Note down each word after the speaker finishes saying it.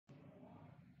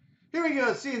Here we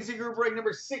go, CNC group break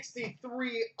number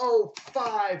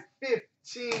 6305,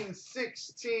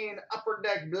 1516, Upper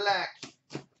Deck Black,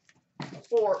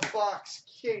 4-box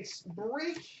case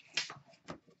break.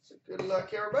 So good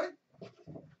luck, everybody.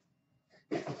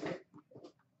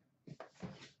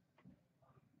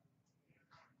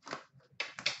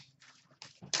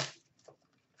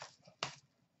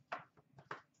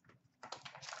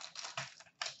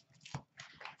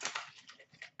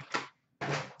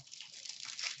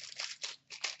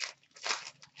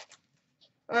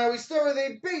 We start with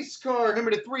a base card,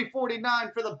 number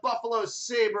 349 for the Buffalo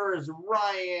Sabres,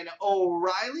 Ryan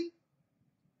O'Reilly.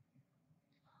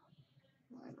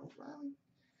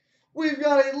 We've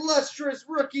got a lustrous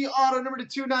rookie auto, number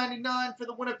 299 for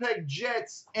the Winnipeg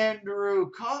Jets, Andrew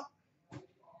Kopp.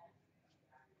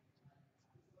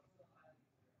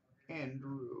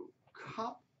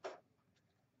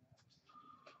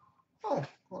 Oh,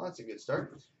 well, that's a good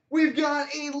start. We've got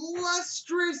a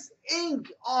lustrous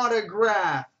ink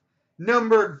autograph,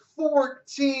 numbered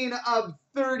 14 of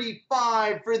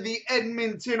 35 for the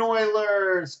Edmonton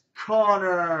Oilers,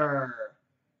 Connor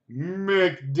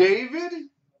McDavid.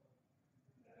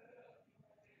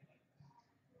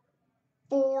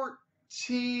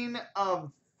 14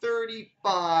 of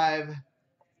 35,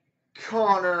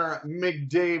 Connor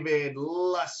McDavid,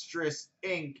 lustrous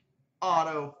ink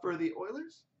auto for the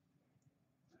Oilers.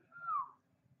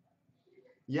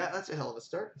 Yeah, that's a hell of a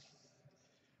start.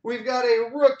 We've got a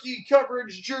rookie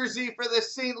coverage jersey for the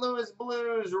St. Louis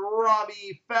Blues,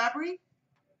 Robbie Fabry.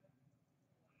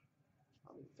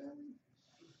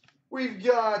 We've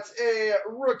got a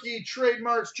rookie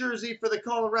trademarks jersey for the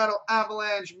Colorado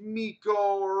Avalanche,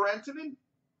 Mikko Rantanen.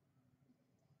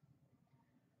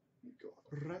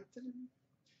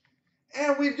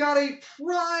 And we've got a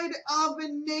Pride of a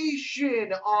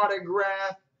Nation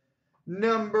autograph,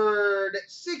 numbered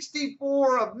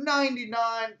 64 of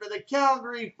 99 for the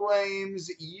Calgary Flames,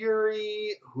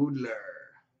 Yuri Hudler.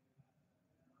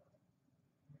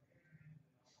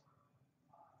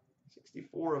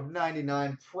 64 of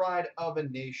 99, Pride of a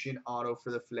Nation auto for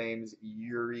the Flames,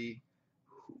 Yuri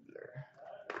Hudler.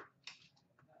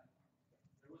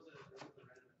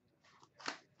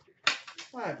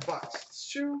 All right, box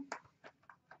 2.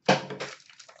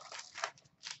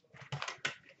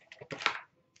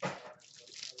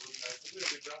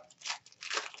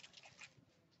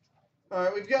 All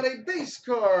right, we've got a base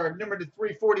card, number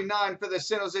 349 for the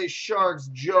San Jose Sharks,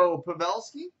 Joe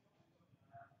Pavelski.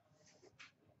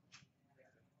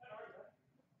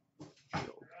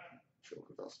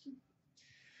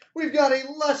 We've got a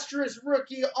lustrous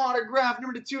rookie autograph,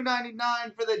 number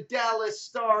 299 for the Dallas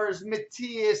Stars,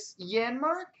 Matthias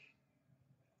Janmark.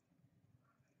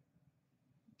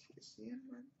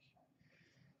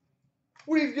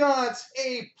 We've got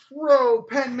a pro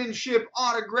penmanship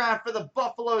autograph for the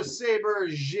Buffalo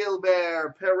Sabres,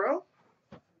 Gilbert Perreault.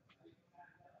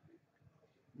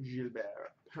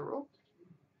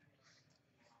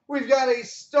 We've got a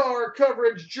star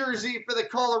coverage jersey for the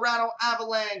Colorado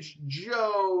Avalanche,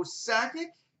 Joe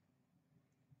Sakic.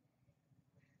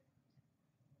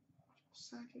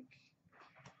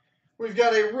 We've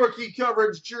got a rookie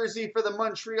coverage jersey for the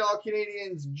Montreal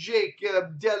Canadiens,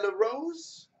 Jacob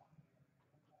Delarose.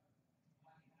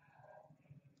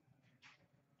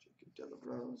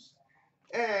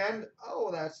 And,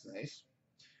 oh, that's nice.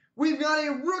 We've got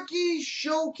a rookie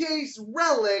showcase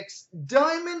relics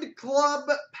Diamond Club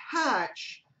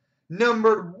patch,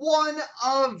 numbered 1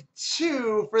 of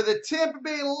 2 for the Tampa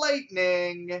Bay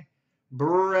Lightning,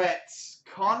 Brett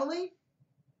Connolly.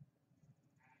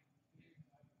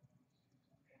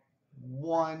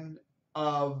 1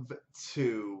 of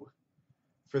 2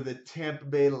 for the Tampa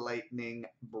Bay Lightning,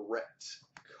 Brett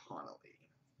Connolly.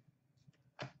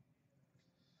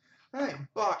 All right,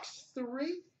 box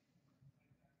 3.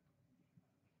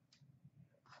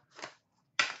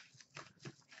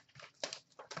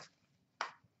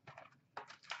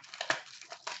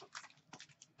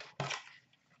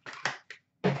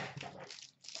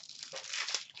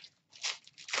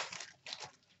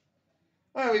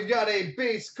 All right, we've got a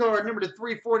base card, number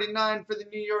 349 for the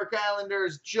New York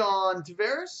Islanders, John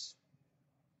Tavares.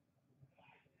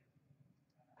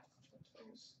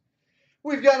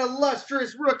 We've got a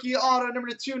lustrous rookie auto, number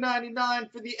 299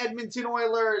 for the Edmonton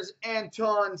Oilers,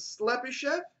 Anton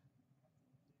Slepyshev.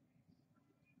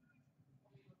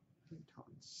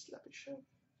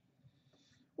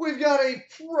 We've got a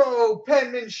pro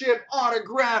penmanship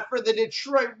autograph for the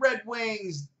Detroit Red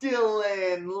Wings,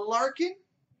 Dylan Larkin.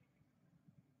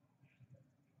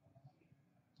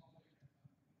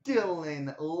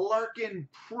 Dylan Larkin,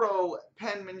 pro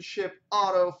penmanship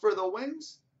auto for the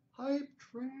Wings. Hype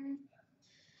train.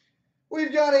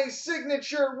 We've got a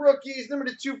signature rookies, number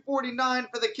to 249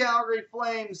 for the Calgary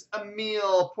Flames,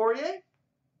 Emile Poirier.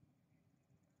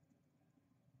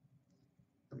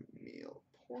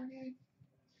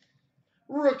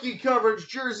 Rookie coverage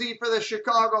jersey for the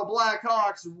Chicago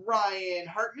Blackhawks, Ryan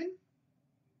Hartman.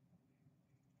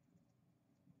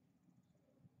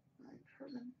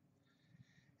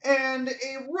 And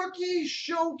a rookie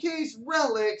showcase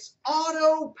relics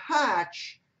auto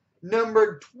patch,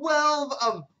 number 12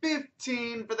 of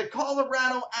 15 for the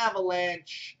Colorado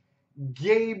Avalanche,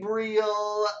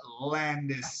 Gabriel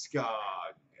Landeskog.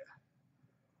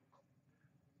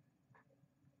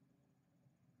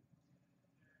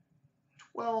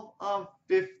 12 of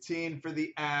 15 for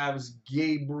the Avs,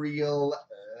 Gabriel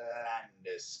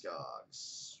Landeskog.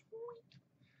 Sweet.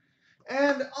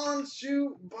 And on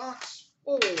to box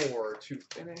 4 to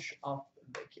finish off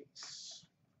the case.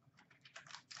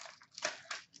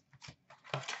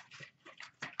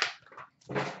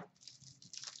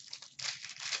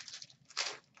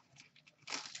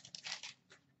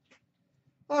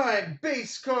 All right,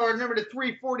 base card number to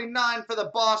 349 for the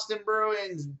Boston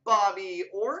Bruins, Bobby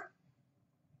Orr.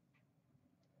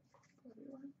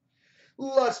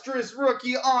 Lustrous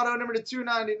rookie auto number to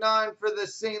 299 for the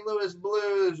St. Louis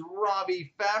Blues,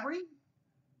 Robbie Fabry.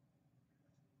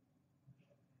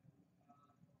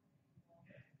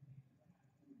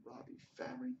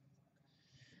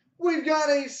 We've got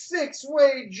a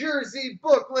 6-way jersey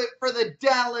booklet for the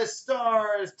Dallas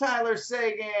Stars, Tyler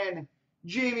Seguin,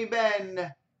 Jamie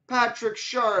Benn, Patrick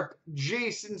Sharp,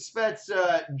 Jason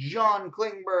Spezza, John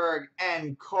Klingberg,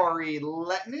 and Corey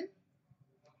Lettinen.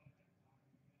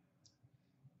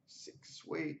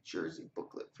 6-way jersey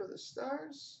booklet for the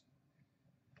Stars.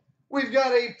 We've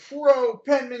got a pro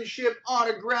penmanship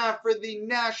autograph for the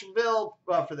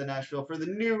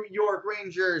New York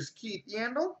Rangers, Keith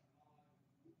Yandle.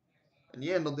 And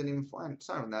Yandle didn't even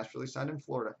sign with Nashville. He signed in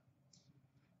Florida.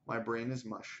 My brain is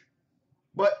mush.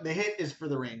 But the hit is for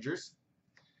the Rangers.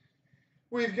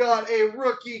 We've got a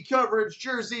rookie coverage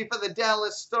jersey for the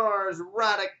Dallas Stars,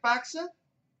 Radek Faksa.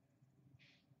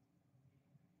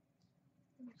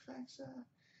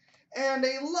 And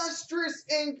a lustrous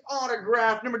ink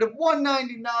autograph, number to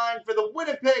 199 for the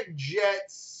Winnipeg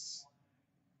Jets,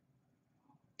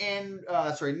 and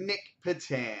Nick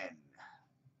Petan.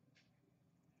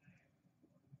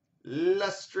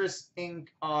 Lustrous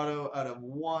ink auto out of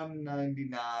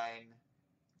 199,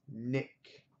 Nick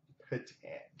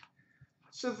Petan.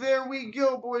 So there we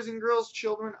go, boys and girls,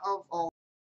 children of all